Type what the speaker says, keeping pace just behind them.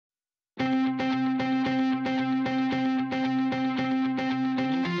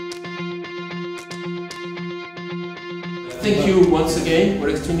Thank you once again. We're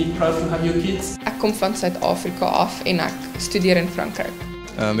extremely proud to have your kids. Ik kom van Zuid-Afrika af en ik studeer in Frankrijk.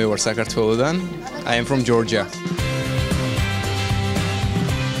 Ik word Sakartvelodan. I am from Georgia.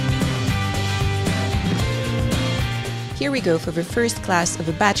 Here we go for the first class of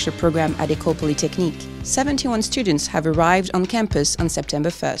a bachelor program at École Polytechnique. 71 students have arrived on campus on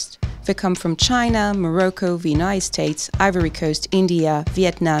September 1st. They come from China, Morocco, the United States, Ivory Coast, India,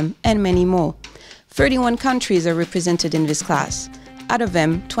 Vietnam, and many more. 31 countries are represented in this class. Out of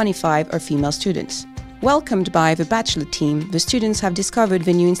them, 25 are female students. Welcomed by the bachelor team, the students have discovered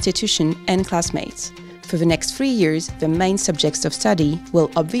the new institution and classmates. For the next 3 years, the main subjects of study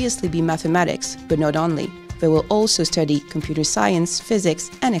will obviously be mathematics, but not only. They will also study computer science, physics,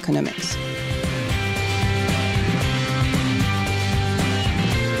 and economics.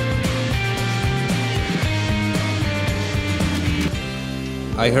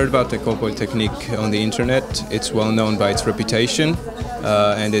 I heard about the École Polytechnique on the internet. It's well known by its reputation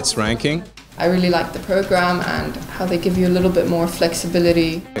and its ranking. I really like the program and how they give you a little bit more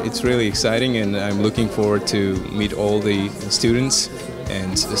flexibility. It's really exciting and I'm looking forward to meet all the students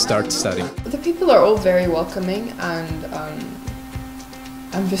and start studying. The people are all very welcoming and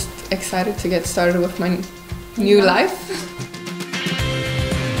I'm just excited to get started with my new life.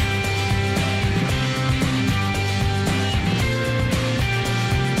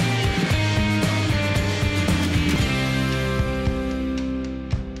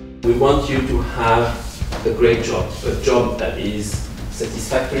 We want you to have a great job, a job that is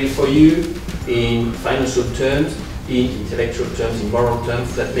satisfactory for you in financial terms, in intellectual terms, in moral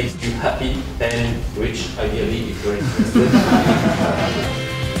terms, that makes you happy and rich, ideally, if you're interested.